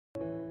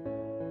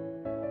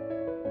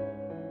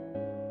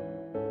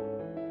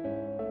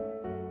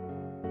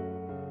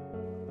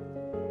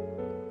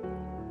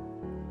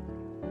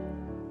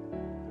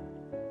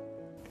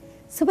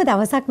සුබ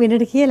දවසක්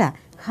වෙන්නට කියලා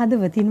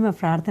හදවතින්ම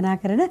ප්‍රාර්ථනා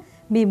කරන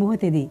මේ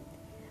මොහොතේදී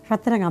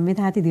රත්තරන් අම්මේ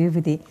තාත්ති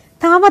දිව්‍යපුතේ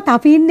තාමත්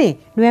අපි ඉන්නේ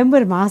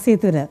නොවැම්බර් මාසය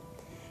තුල.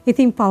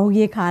 ඉතින්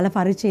පහුගිය කාල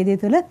පරිච්ඡේදය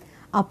තුල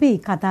අපි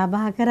කතා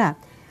බහ කරා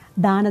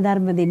දාන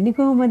ධර්ම දෙන්නේ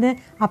කොහොමද?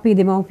 අපි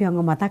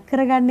දෙමව්පියන්ව මතක්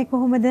කරගන්නේ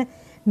කොහොමද?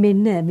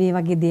 මෙන්න මේ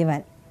වගේ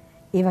දේවල්.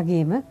 ඒ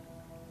වගේම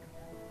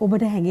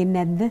ඔබට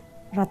හැඟෙන්නේ නැද්ද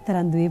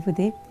රත්තරන්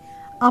දිව්‍යපුතේ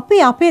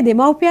අපි අපේ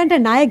දෙමව්පියන්ට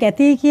ණය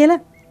ගැතේ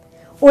කියලා?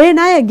 ඔය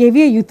ණය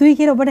ගෙවිය යුතුයි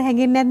කියලා ඔබට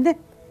හැඟෙන්නේ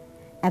නැද්ද?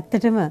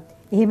 ඇත්තටම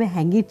එහෙම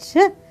හැඟිච්ච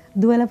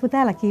දුවල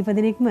පුතාලා කීප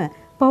දෙනෙක්ම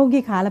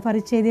පහුගිය කාල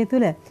පරිච්ඡේදය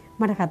තුල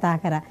මට කතා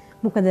කරා.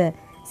 මොකද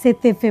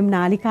සෙත් FM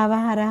නාලිකාව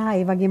හරහා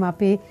ඒ වගේම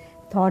අපේ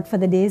thought for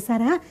the days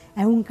හරහා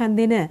ඇහුම්කන්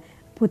දෙන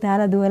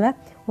පුතාලා දුවලා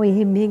ඔය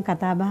එහෙම මෙහෙන්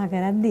කතා බහ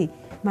කරද්දී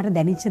මට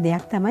දැනෙච්ච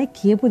දෙයක් තමයි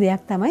කියපු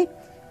දෙයක් තමයි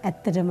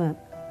ඇත්තටම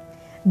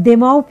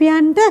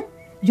දෙමව්පියන්ට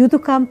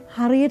යුතුයකම්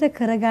හරියට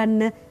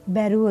කරගන්න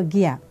බැරුව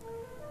ගියා.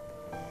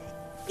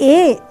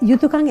 ඒ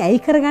යුතුයකම් ඇයි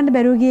කරගන්න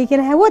බැරුව ගියේ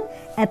කියලා හැවුවොත්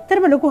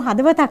ඇත්තටම ලොකු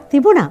හදවතක්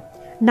තිබුණා.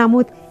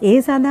 නමුත් ඒ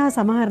සඳහා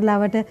සමහර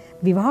ලාවට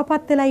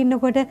විවාහපත් වෙලා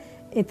ඉන්නකොට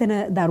එතන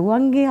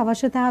දරුවන්ගේ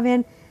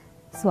අවශ්‍යතාවයන්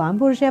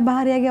ස්වාමිපුරුෂයා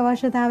භාර්යාගේ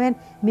අවශ්‍යතාවයන්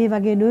මේ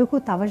වගේ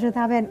නොයෙකුත්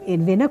අවශ්‍යතාවයන්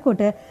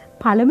වෙනකොට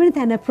පළවෙනි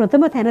තැන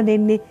ප්‍රථම තැන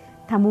දෙන්නේ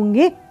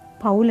තමුන්ගේ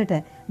පවුලට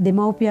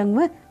දෙමව්පියන්ව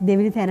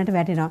දෙවෙනි තැනට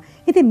වැටෙනවා.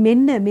 ඉතින්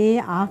මෙන්න මේ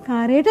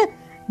ආකාරයට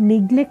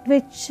නිග්ලෙක්ට්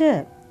වෙච්ච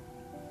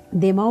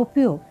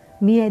දෙමව්පියෝ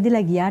මිය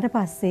ඇදලා ගියාට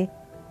පස්සේ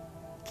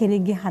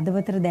කෙනෙක්ගේ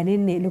හදවතට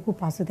දැනෙන්නේ ලොකු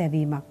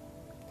පසුතැවීමක්.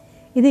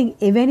 ඉතින්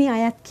එවැනි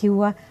අයත්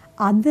කිව්වා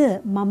අද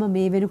මම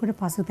මේ වෙනකොට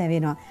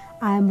පසුතැවෙනවා.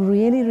 I am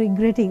really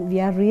regretting, we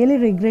are really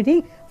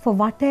regretting for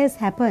what has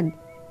happened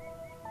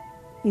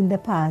in the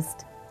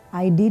past.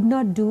 I did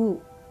not do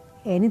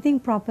anything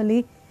properly.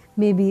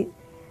 Maybe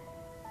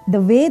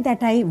the way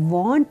that I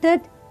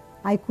wanted,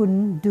 I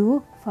couldn't do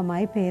for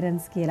my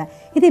parents කියලා.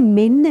 ඉතින්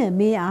මෙන්න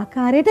මේ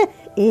ආකාරයට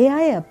ඒ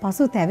අය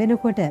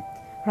පසුතැවෙනකොට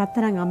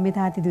රත්තරන් අම්මේ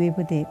තාත්ති දුවේ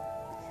පුතේ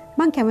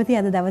මං කැමති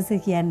අද දවසේ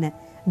කියන්න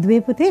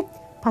දුවේ පුතේ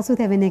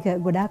පසුතැවෙන එක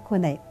ගොඩාක්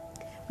හොඳයි.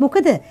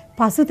 මොකද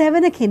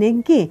පසුතැවෙන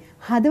කෙනෙක්ගේ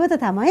හදවත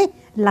තමයි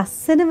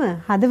ලස්සනම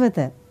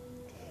හදවත.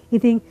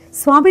 ඉතින්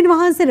ස්වාමීන්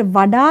වහන්සේට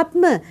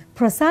වඩාත්ම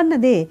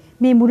ප්‍රසන්න දේ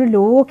මේ මුළු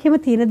ලෝකෙම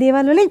තියෙන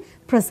දේවල් වලින්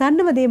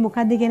ප්‍රසන්නම දේ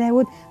මොකද්ද කියලා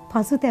ඇහුවොත්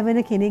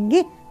පසුතැවෙන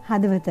කෙනෙක්ගේ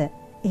හදවත.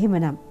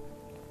 එහෙමනම්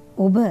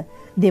ඔබ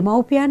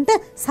දෙමව්පියන්ට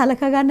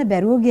සලක ගන්න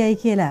බැරුව ගියයි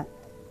කියලා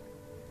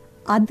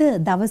අද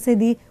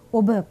දවසේදී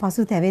ඔබ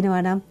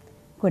පසුතැවෙනවා නම්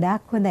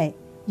ගොඩාක් හොඳයි.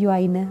 You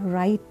are in a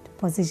right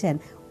position.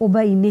 ඔබ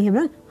ඉන්නේ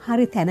එහෙම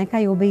හරි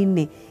තැනකයි ඔබ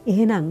ඉන්නේ.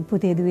 එහෙනම්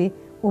පුතේ දුවේ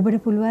ඔබට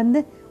පුළුවන්ද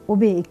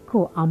ඔබ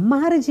එක්කෝ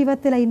අම්මා හරි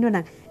ජීවත් වෙලා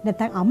ඉන්නවනම්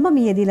නැත්නම් අම්මා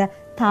මියදිලා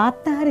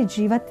තාත්තා හරි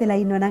ජීවත් වෙලා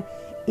ඉන්නවනම්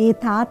ඒ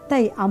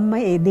තාත්තයි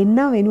අම්මයි ඒ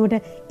දෙන්නා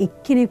වෙනුවට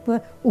එක්කෙනෙක්ව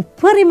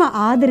උපරිම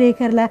ආදරය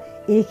කරලා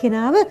ඒ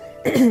කෙනාව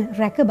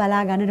රැක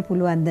බලා ගන්නට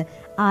පුළුවන්ද?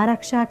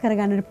 ආරක්ෂා කර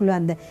ගන්නට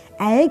පුළුවන්ද?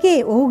 ඇයගේ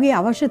ඔහුගේ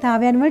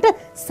අවශ්‍යතාවයන් වලට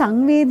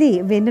සංවේදී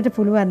වෙන්නට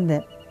පුළුවන්ද?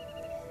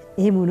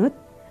 එහෙම වුණොත්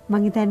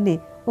මං හිතන්නේ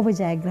ඔබ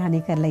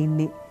ජයග්‍රහණය කරලා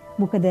ඉන්නේ.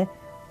 මොකද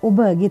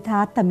ඔබගේ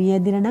තාත්තා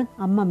මියදිලා නම්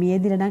අම්මා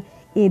මියදිලා නම්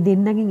ඒ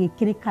දෙන්නගෙන්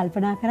එක්කෙනෙක්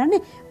කල්පනා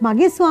කරන්නේ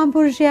මගේ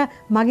ස්වාමිපුරුෂයා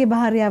මගේ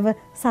භාර්යාව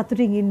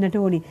සතුටින් ඉන්නට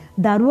ඕනි.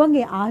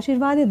 දරුවන්ගේ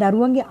ආශිර්වාදය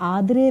දරුවන්ගේ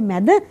ආදරයේ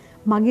මැද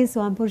මගේ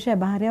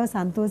ස්වාමිපුරුෂයා භාර්යාව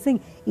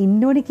සන්තෝෂෙන් ඉන්න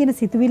ඕනි කියන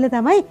සිතුවිල්ල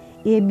තමයි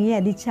ඒ මිය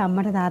ඇදිච්ච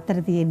අම්මට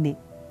තාත්තට තියෙන්නේ.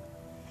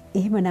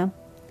 එහෙමනම්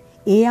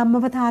ඒ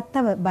අම්මව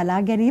තාත්තව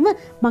බලා ගැනීම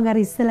මම අර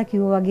ඉස්සලා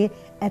කිව්වා වගේ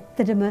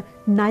ඇත්තටම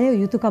ණය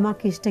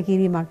යුතුයකමක් ඉෂ්ට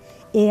කිරීමක්.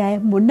 ඒ අය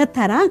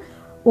මොනතරම්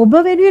ඔබ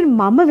වෙනුවෙන්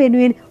මම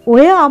වෙනුවෙන්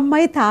ඔය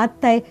අම්මයි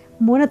තාත්තයි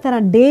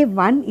මොනතරම් day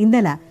 1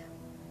 ඉඳලා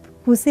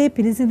කුසේ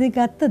පිරිසිදු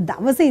ගත්ත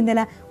දවසේ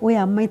ඉඳලා ඔය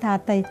අම්මයි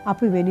තාත්තයි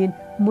අපි වෙනුවෙන්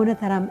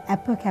මොනතරම්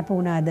අප කැප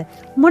වුණාද?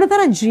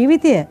 මොනතරම්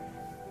ජීවිතය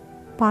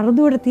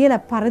පරදුවට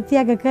තියලා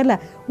පරිත්‍යාග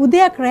කරලා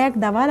උදයක්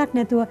රැයක් දවාලක්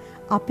නැතුව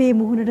අපේ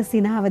මුහුණට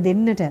සිනහව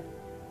දෙන්නට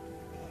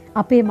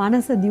අපේ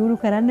මනස දියුණු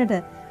කරන්නට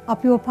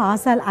අපිව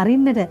පාසල්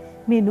අරින්නට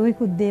මේ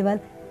නොයෙකුත් දේවල්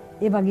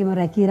ඒ වගේම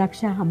රැකී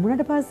ආරක්ෂා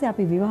හම්බුනට පස්සේ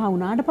අපි විවාහ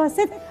වුණාට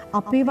පස්සෙත්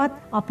අපේවත්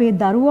අපේ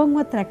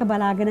දරුවන්වත් රැක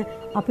බලාගෙන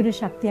අපිට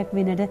ශක්තියක්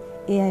වෙන්නට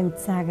ඒ අය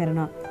උත්සාහ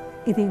කරනවා.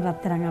 ඉතින්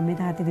රත්තරන් අම්මේ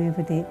තාත්තේ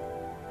දෙවිපතේ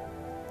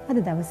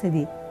අද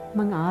දවසේදී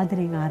මම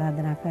ආදරෙන්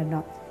ආරාධනා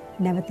කරනවා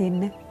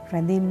නැවතෙන්න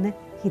රැඳෙන්න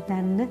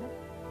හිතන්න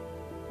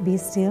be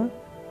still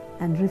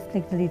and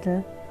reflect a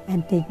little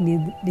and take new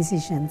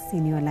decisions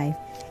in your life.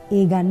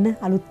 ඒ ගන්න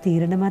අලුත්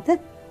තීරණ මත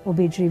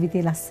ඔබේ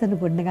ජීවිතේ ලස්සන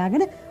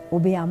ගොඩනගාගෙන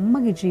ඔබේ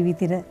අම්මගේ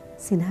ජීවිතේට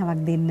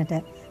සිනහවක් දෙන්නට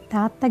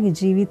තාත්තගේ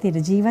ජීවිතේට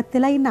ජීවත්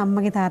වෙලා ඉන්න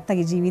අම්මගේ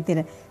තාත්තගේ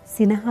ජීවිතේට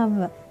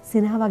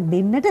සිනහවක්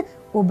දෙන්නට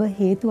ඔබ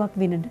හේතුවක්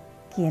වෙන්න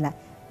කියලා.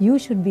 You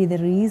should be the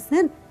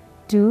reason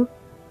to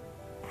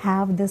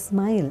have the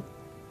smile,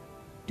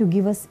 to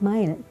give a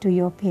smile to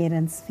your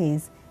parents'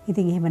 face.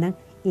 ඉතින් එහෙමනම්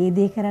ඒ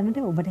දේ කරන්නට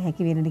ඔබට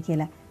හැකි වෙන්නට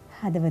කියලා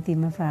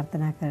හදවතින්ම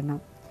ප්‍රාර්ථනා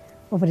කරනවා.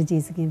 ඔබට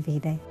ජේසුස්ගෙන්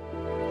පිහිටයි.